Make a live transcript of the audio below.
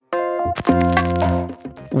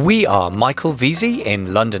We are Michael Veazey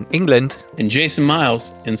in London, England. And Jason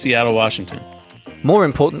Miles in Seattle, Washington. More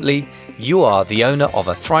importantly, you are the owner of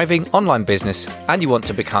a thriving online business and you want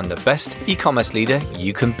to become the best e-commerce leader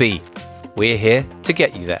you can be. We're here to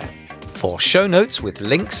get you there. For show notes with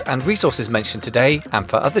links and resources mentioned today, and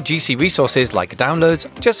for other GC resources like downloads,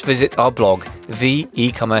 just visit our blog,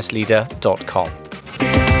 theecommerceleader.com.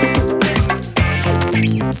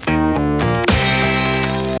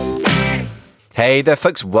 Hey there,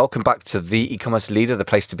 folks. Welcome back to The E-Commerce Leader, the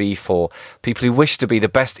place to be for people who wish to be the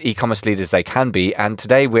best e-commerce leaders they can be. And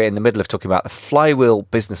today we're in the middle of talking about the Flywheel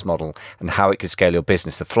business model and how it could scale your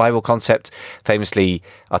business. The Flywheel concept, famously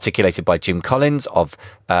articulated by Jim Collins of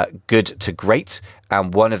good to great.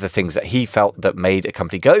 And one of the things that he felt that made a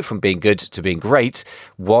company go from being good to being great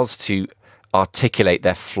was to articulate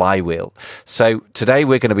their flywheel. So today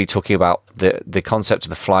we're going to be talking about the concept of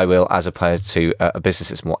the flywheel as opposed to a business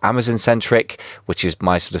that's more Amazon centric, which is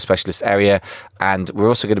my sort of specialist area. And we're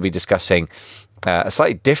also going to be discussing a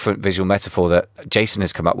slightly different visual metaphor that Jason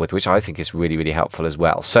has come up with, which I think is really, really helpful as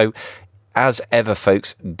well. So as ever,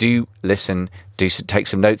 folks, do listen, take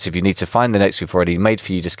some notes. If you need to find the notes we've already made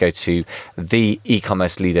for you, just go to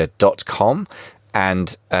theecommerceleader.com.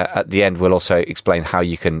 And at the end, we'll also explain how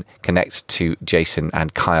you can connect to Jason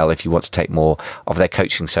and Kyle if you want to take more of their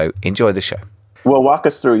coaching. So enjoy the show. Well, walk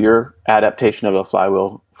us through your adaptation of a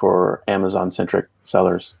flywheel for Amazon-centric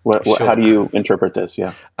sellers. Sure. How do you interpret this?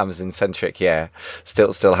 Yeah, Amazon-centric, yeah.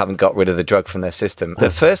 Still haven't got rid of the drug from their system. The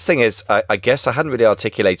first thing is, I guess I hadn't really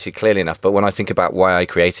articulated clearly enough, but when I think about why I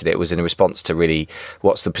created it, it was in response to really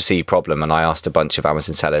what's the perceived problem. And I asked a bunch of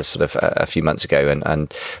Amazon sellers sort of a few months ago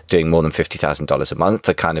and doing more than $50,000 a month,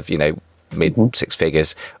 the kind of, mid six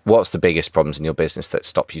figures, what's the biggest problems in your business that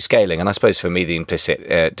stop you scaling? And I suppose for me, the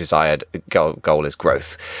implicit desired goal is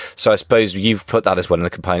growth. So I suppose you've put that as one of the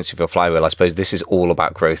components of your flywheel. I suppose this is all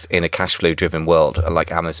about growth in a cash flow driven world like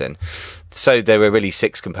Amazon. So there are really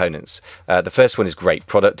 6 components. The first one is great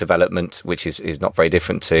product development, which is not very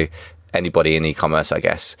different to anybody in e-commerce, I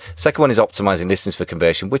guess. Second one is optimizing listings for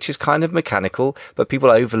conversion, which is kind of mechanical, but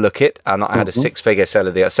people overlook it. And I had a 6-figure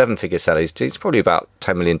seller, the 7-figure seller. It's probably about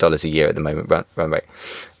 $10 million a year at the moment, run rate.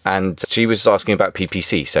 And she was asking about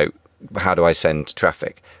PPC. So how do I send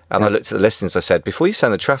traffic? And I looked at the listings. I said, before you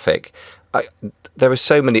send the traffic, there are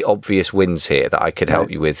so many obvious wins here that I could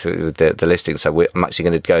help you with the listing. So I'm actually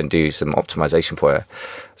going to go and do some optimization for her.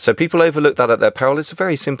 So people overlook that at their peril. It's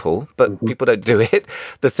very simple, but people don't do it.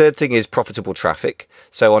 The third thing is profitable traffic.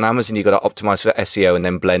 So on Amazon, you've got to optimize for SEO and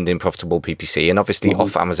then blend in profitable PPC. And obviously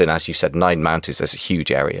off Amazon, as you said, 9 mountains, there's a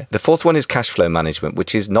huge area. The fourth one is cash flow management,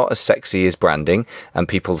 which is not as sexy as branding. And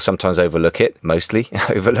people sometimes overlook it, mostly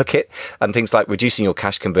overlook it. And things like reducing your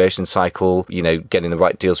cash conversion cycle, getting the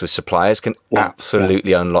right deals with suppliers can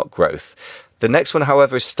absolutely unlock growth. The next one,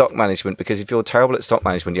 however, is stock management, because if you're terrible at stock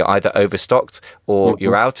management, you're either overstocked or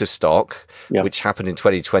you're out of stock, which happened in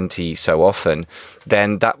 2020 so often,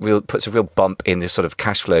 then that puts a real bump in this sort of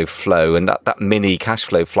cash flow, and that mini cash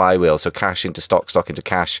flow flywheel, so cash into stock, stock into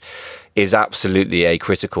cash, is absolutely a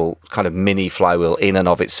critical kind of mini flywheel in and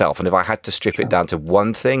of itself. And if I had to strip it down to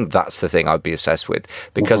one thing, that's the thing I'd be obsessed with,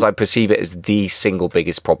 because I perceive it as the single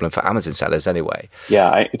biggest problem for Amazon sellers anyway.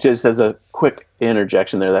 Yeah, just as a quick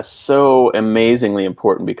interjection there, that's so amazingly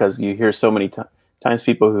important, because you hear so many times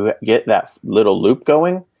people who get that little loop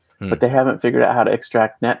going, but they haven't figured out how to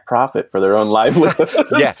extract net profit for their own livelihood.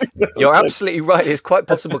 Yeah, you're absolutely right. It's quite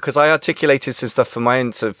possible, because I articulated some stuff for my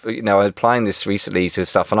own sort of, applying this recently to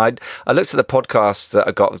stuff. And I looked at the podcasts that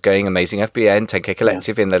I got going, Amazing FBN, 10K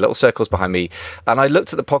Collective in the little circles behind me. And I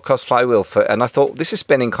looked at the podcast Flywheel and I thought, this is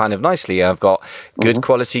spinning kind of nicely. I've got good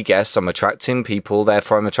quality guests. I'm attracting people,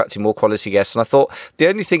 therefore I'm attracting more quality guests. And I thought the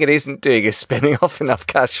only thing it isn't doing is spinning off enough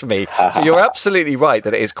cash for me. So you're absolutely right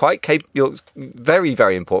that it is quite capable. Very,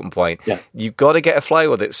 very important point. You've got to get a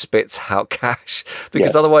flywheel that spits out cash,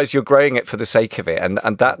 because otherwise you're growing it for the sake of it.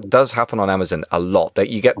 And that does happen on Amazon a lot, that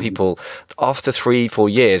you get people after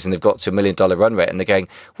 3-4 years and they've got to $1 million run rate and they're going,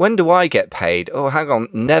 when do I get paid? Oh, hang on,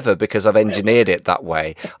 never, because I've engineered it that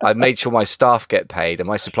way. I've made sure my staff get paid and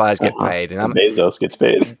my suppliers get paid. And Bezos gets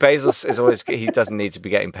paid. Bezos is always, he doesn't need to be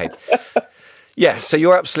getting paid. Yeah, so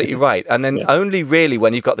you're absolutely right. And then only really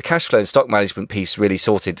when you've got the cash flow and stock management piece really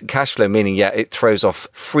sorted, cash flow meaning, it throws off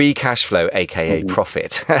free cash flow, aka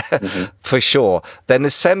profit, for sure. Then the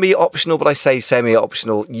semi-optional, but I say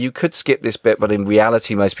semi-optional, you could skip this bit, but in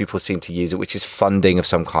reality, most people seem to use it, which is funding of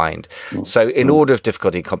some kind. So in order of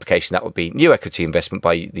difficulty and complication, that would be new equity investment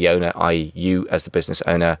by the owner, i.e. you as the business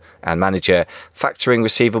owner and manager, factoring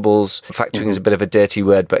receivables. Factoring is a bit of a dirty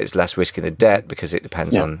word, but it's less risky than debt because it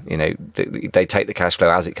depends on, they take the cash flow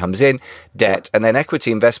as it comes in, debt, and then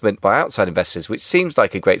equity investment by outside investors, which seems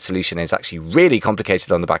like a great solution, is actually really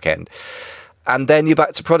complicated on the back end. And then you're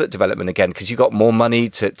back to product development again, because you've got more money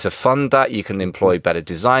to fund that. You can employ better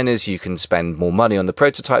designers, you can spend more money on the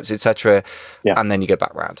prototypes, etc. Yeah. And then you go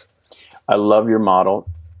back round. I love your model.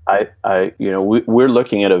 We're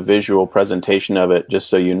looking at a visual presentation of it, just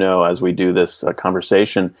so you know, as we do this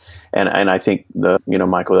conversation. And I think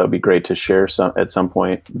Michael, that would be great to share at some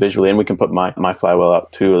point visually, and we can put my Flywheel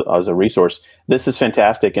up too as a resource. This is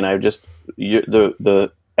fantastic, and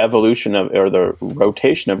the evolution or the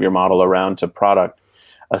rotation of your model around to product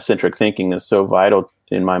centric thinking is so vital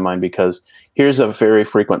in my mind, because here's a very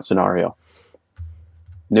frequent scenario.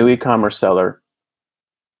 New e-commerce seller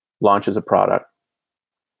launches a product.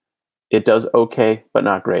 It does okay, but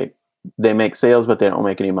not great. They make sales, but they don't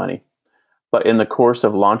make any money. But in the course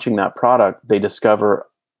of launching that product, they discover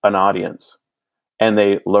an audience, and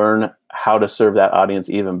they learn how to serve that audience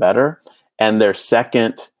even better. And their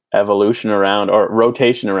second evolution around or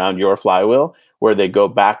rotation around your Flywheel, where they go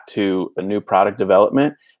back to a new product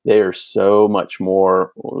development, they are so much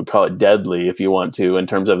more, we'll call it deadly if you want to, in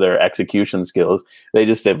terms of their execution skills. They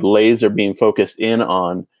just have laser beam focused in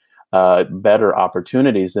on better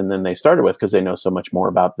opportunities than they started with, because they know so much more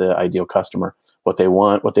about the ideal customer, what they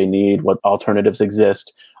want, what they need, what alternatives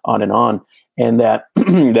exist, on. And that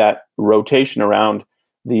that rotation around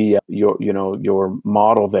your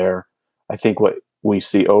model there, I think what we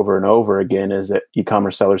see over and over again is that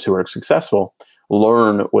e-commerce sellers who are successful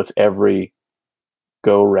learn with every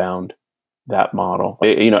go round that model.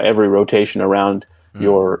 Every rotation around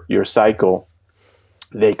your cycle,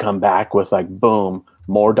 they come back with like, boom,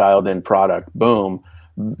 more dialed in product, boom,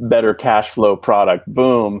 better cash flow product,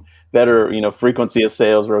 boom, better, frequency of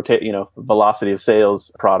sales, velocity of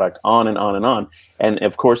sales product, on and on and on. And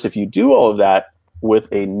of course, if you do all of that with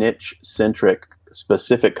a niche centric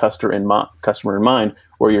specific customer in mind,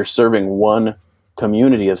 where you're serving one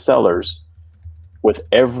community of sellers with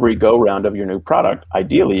every go round of your new product,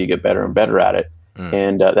 ideally you get better and better at it.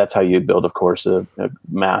 And that's how you build, of course, a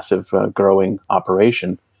massive growing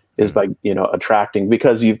operation, is by attracting,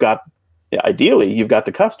 because ideally you've got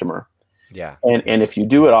the customer. Yeah. And if you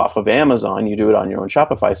do it off of Amazon, you do it on your own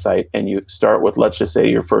Shopify site, and you start with, let's just say,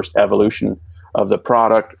 your first evolution of the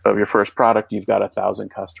product, of your first product, you've got 1,000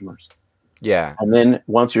 customers. Yeah. And then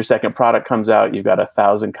once your second product comes out, you've got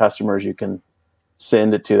 1,000 customers you can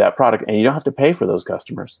send it to that product, and you don't have to pay for those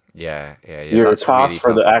customers. Yeah. Your cost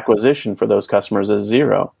for the acquisition for those customers is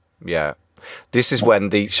zero. Yeah. This is when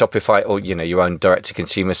the Shopify, or your own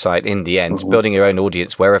direct-to-consumer site, in the end, building your own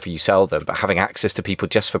audience wherever you sell them, but having access to people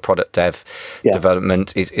just for product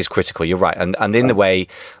development is critical. You're right. And in the way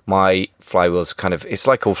my Flywheel's it's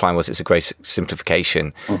like all Flywheels, it's a great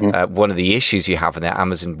simplification. One of the issues you have in the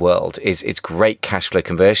Amazon world is its great cash flow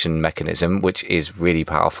conversion mechanism, which is really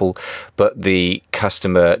powerful, but the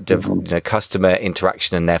customer customer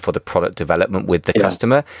interaction, and therefore the product development with the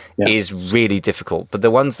customer is really difficult. But the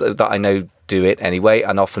ones that I know do it anyway,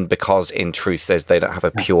 and often because in truth they don't have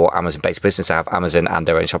a pure Amazon-based business. They have Amazon and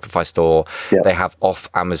their own Shopify store. They have off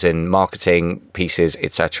Amazon marketing pieces,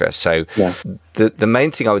 etc. So the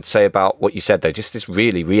main thing I would say about what you said, though, just this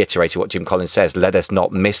really reiterating what Jim Collins says, let us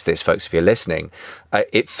not miss this, folks, if you're listening.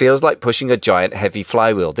 It feels like pushing a giant heavy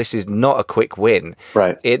flywheel. This is not a quick win.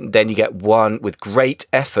 Right. Then you get one with great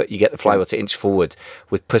effort, you get the flywheel to inch forward.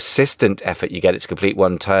 With persistent effort, you get it to complete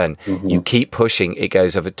one turn. You keep pushing, it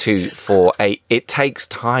goes over 2, 4, 8. It takes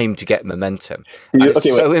time to get momentum. And it's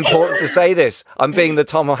so important to say this. I'm being the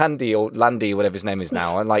Tom Handy or Landy, whatever his name is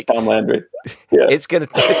now. I'm like, Tom Landry. Yeah. It's gonna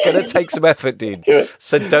take some effort, dude.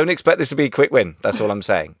 So don't expect this to be a quick win. That's all I'm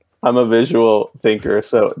saying. I'm a visual thinker.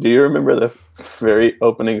 So do you remember the very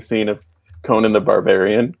opening scene of Conan the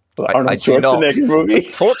Barbarian? I do not. Movie?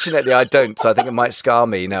 Fortunately, I don't. So I think it might scar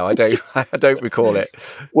me. No, I don't. I don't recall it.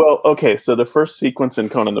 Well, okay. So the first sequence in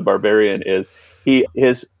Conan the Barbarian is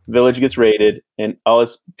his village gets raided and all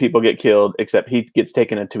his people get killed, except he gets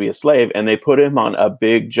taken to be a slave, and they put him on a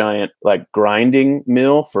big giant grinding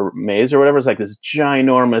mill for maize or whatever. It's like this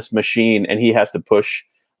ginormous machine, and he has to push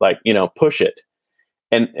it.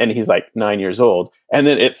 And he's like 9 years old. And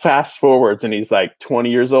then it fast forwards and he's like 20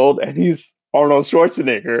 years old, and he's Arnold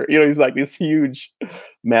Schwarzenegger. He's like this huge,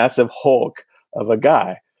 massive Hulk of a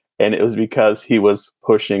guy. And it was because he was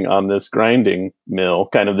pushing on this grinding mill,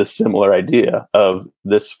 kind of this similar idea of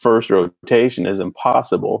this first rotation is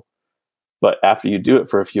impossible. But after you do it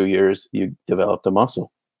for a few years, you develop the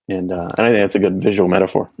muscle. And I think that's a good visual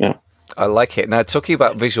metaphor. Yeah. I like it. Now, talking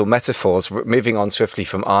about visual metaphors, moving on swiftly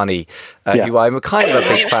from Arnie, Yeah. who I'm kind of a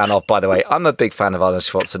big fan of, by the way. I'm a big fan of Arnold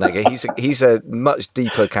Schwarzenegger. He's a much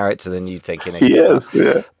deeper character than you'd think. You know, He is,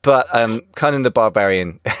 yeah. But Conan the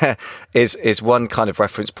Barbarian is one kind of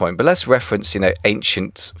reference point. But let's reference,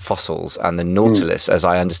 ancient fossils and the Nautilus, as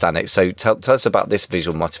I understand it. So tell us about this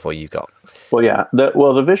visual metaphor you got. Well, yeah.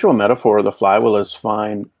 The visual metaphor of the flywheel is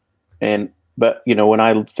fine, but when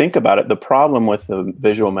I think about it, the problem with the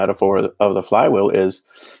visual metaphor of the flywheel is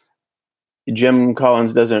Jim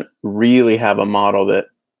Collins doesn't really have a model that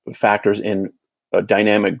factors in a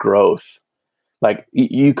dynamic growth. Like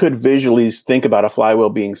you could visually think about a flywheel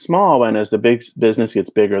being small, and as the big business gets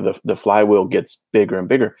bigger, the flywheel gets bigger and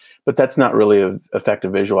bigger. But that's not really an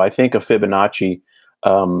effective visual. I think a Fibonacci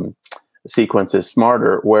sequence is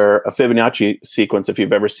smarter, where a Fibonacci sequence, if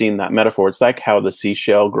you've ever seen that metaphor, it's like how the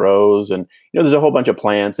seashell grows, and there's a whole bunch of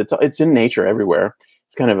plants. It's in nature everywhere.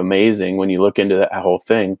 It's kind of amazing when you look into that whole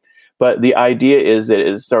thing. But the idea is that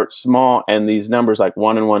it starts small, and these numbers like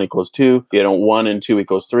 1 and 1 equals 2, 1 and 2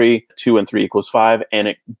 equals 3, 2 and 3 equals 5, and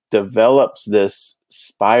it develops this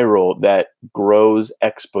spiral that grows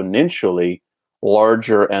exponentially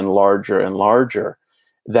larger and larger and larger.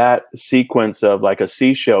 That sequence of like a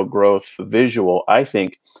seashell growth visual, I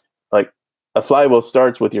think, like a flywheel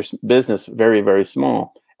starts with your business very, very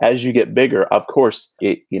small. As you get bigger, of course,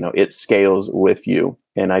 it scales with you.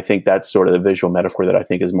 And I think that's sort of the visual metaphor that I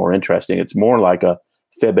think is more interesting. It's more like a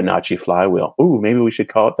Fibonacci flywheel. Ooh, maybe we should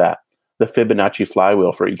call it that. The Fibonacci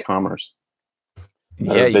flywheel for e-commerce.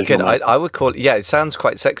 Yeah, you could. I would call it. Yeah, it sounds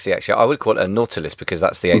quite sexy. Actually, I would call it a Nautilus because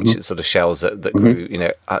that's the ancient sort of shells that grew,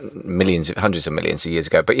 hundreds of millions of years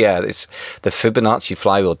ago. But yeah, it's the Fibonacci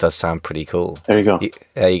flywheel does sound pretty cool. There you go.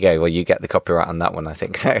 There you go. Well, you get the copyright on that one, I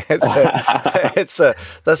think.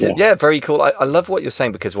 Very cool. I love what you're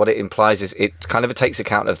saying because what it implies is it kind of takes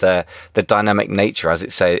account of the dynamic nature, as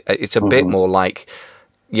it say. It's a bit more like,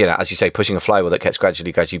 as you say, pushing a flywheel that gets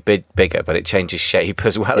gradually bigger, but it changes shape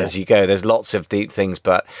as well as you go. There's lots of deep things,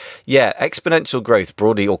 but exponential growth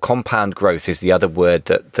broadly, or compound growth, is the other word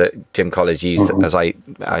that Jim Collins used as I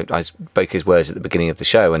spoke his words at the beginning of the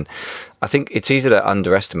show. And I think it's easy to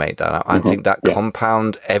underestimate that. I think that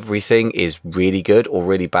compound everything is really good or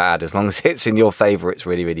really bad. As long as it's in your favor, it's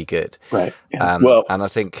really, really good. Right. Yeah. And I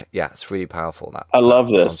think, it's really powerful. I love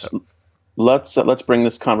this. Concept. Let's bring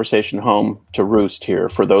this conversation home to roost here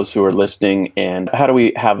for those who are listening. And how do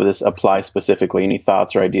we have this apply specifically? Any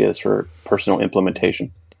thoughts or ideas for personal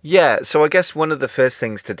implementation? Yeah, so I guess one of the first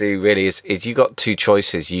things to do really is you got two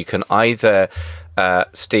choices. You can either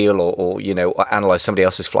steal or analyze somebody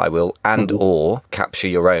else's flywheel and or capture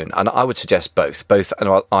your own. And I would suggest both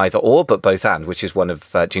either or, but both and, which is one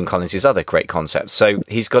of Jim Collins' other great concepts. So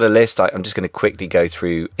he's got a list. I'm just going to quickly go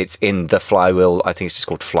through. It's in the Flywheel. I think it's just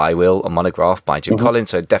called Flywheel, a monograph by Jim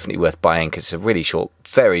Collins. So definitely worth buying because it's a really short,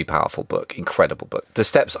 very powerful book, incredible book. The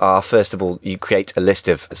steps are, first of all, you create a list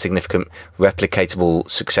of significant replicatable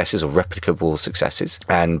successes or replicable successes,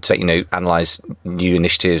 and analyze new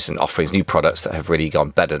initiatives and offerings, new products that have really gone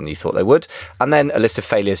better than you thought they would. And then a list of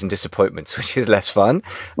failures and disappointments, which is less fun.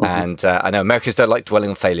 And I know Americans don't like dwelling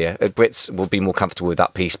on failure. Brits will be more comfortable with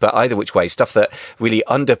that piece, but either which way, stuff that really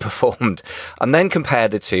underperformed. And then compare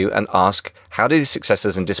the two and ask, how do these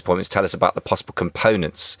successes and disappointments tell us about the possible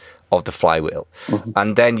components of the flywheel?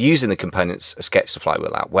 And then using the components, sketch the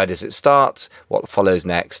flywheel out. Where does it start? What follows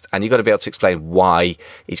next? And you've got to be able to explain why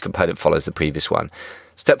each component follows the previous one.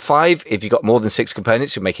 Step 5, if you've got more than 6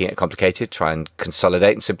 components, you're making it complicated, try and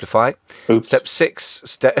consolidate and simplify. Oops. Step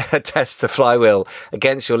 6, test the flywheel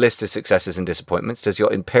against your list of successes and disappointments. Does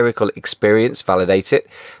your empirical experience validate it?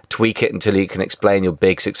 Tweak it until you can explain your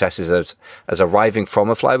big successes as arriving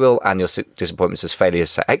from a flywheel and your disappointments as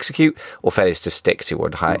failures to execute or failures to stick to or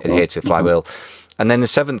adhere to the flywheel. And then the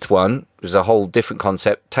 7th one is a whole different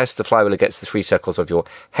concept. Test the flywheel against the 3 circles of your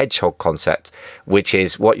hedgehog concept, which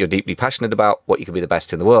is what you're deeply passionate about, what you can be the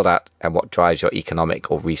best in the world at, and what drives your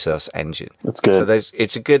economic or resource engine. That's good. So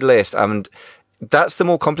it's a good list. And that's the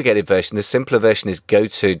more complicated version. The simpler version is go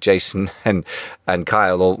to Jason and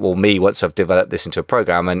Kyle or me once I've developed this into a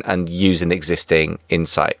program and use an existing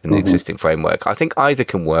insight, an existing framework. I think either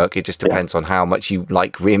can work. It just depends on how much you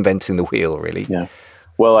like reinventing the wheel, really. Yeah.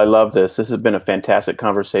 Well, I love this. This has been a fantastic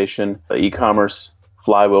conversation. The e-commerce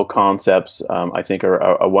flywheel concepts, I think, are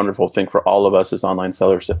a wonderful thing for all of us as online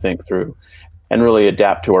sellers to think through and really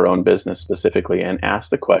adapt to our own business specifically and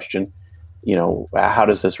ask the question, how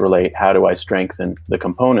does this relate? How do I strengthen the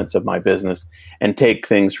components of my business and take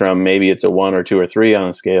things from maybe it's a 1 or 2 or 3 on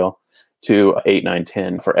a scale to 8, 9,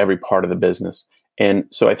 10 for every part of the business. And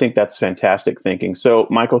so I think that's fantastic thinking. So,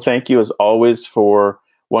 Michael, thank you as always for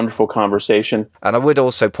wonderful conversation. And I would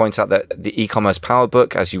also point out that the e-commerce power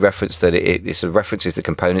book, as you referenced, that it sort of references the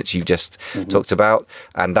components you just talked about.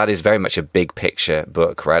 And that is very much a big picture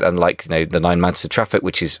book, right? Unlike, the 9 months of traffic,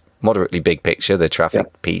 which is moderately big picture, the traffic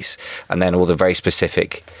piece, and then all the very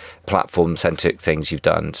specific platform-centric things you've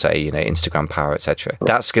done, say, Instagram power, etc.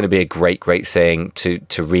 That's going to be a great thing to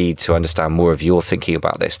read, to understand more of your thinking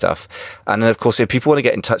about this stuff. And then, of course, if people want to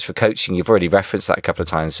get in touch for coaching, you've already referenced that a couple of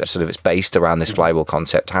times, sort of it's based around this Flywheel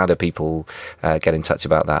concept. How do people get in touch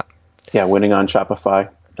about that? Yeah,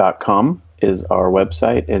 winningonshopify.com is our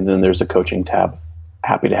website, and then there's a coaching tab.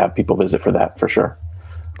 Happy to have people visit for that, for sure.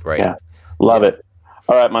 Great. Yeah, love it.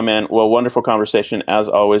 All right, my man. Well, wonderful conversation as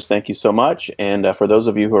always. Thank you so much. And for those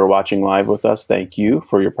of you who are watching live with us, thank you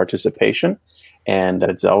for your participation. And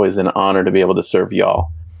it's always an honor to be able to serve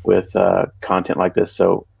y'all with content like this.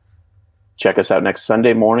 So check us out next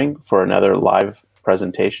Sunday morning for another live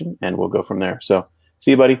presentation, and we'll go from there. So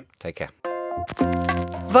see you, buddy. Take care.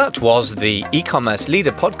 That was the E-commerce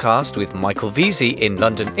Leader podcast with Michael Veazey in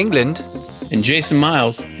London, England, and Jason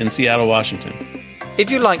Miles in Seattle, Washington. If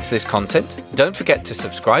you liked this content, don't forget to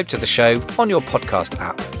subscribe to the show on your podcast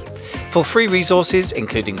app. For free resources,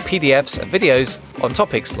 including PDFs and videos on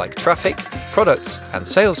topics like traffic, products, and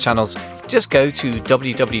sales channels, just go to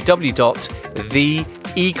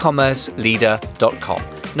www.theecommerceleader.com.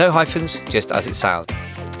 No hyphens, just as it sounds.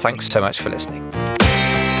 Thanks so much for listening.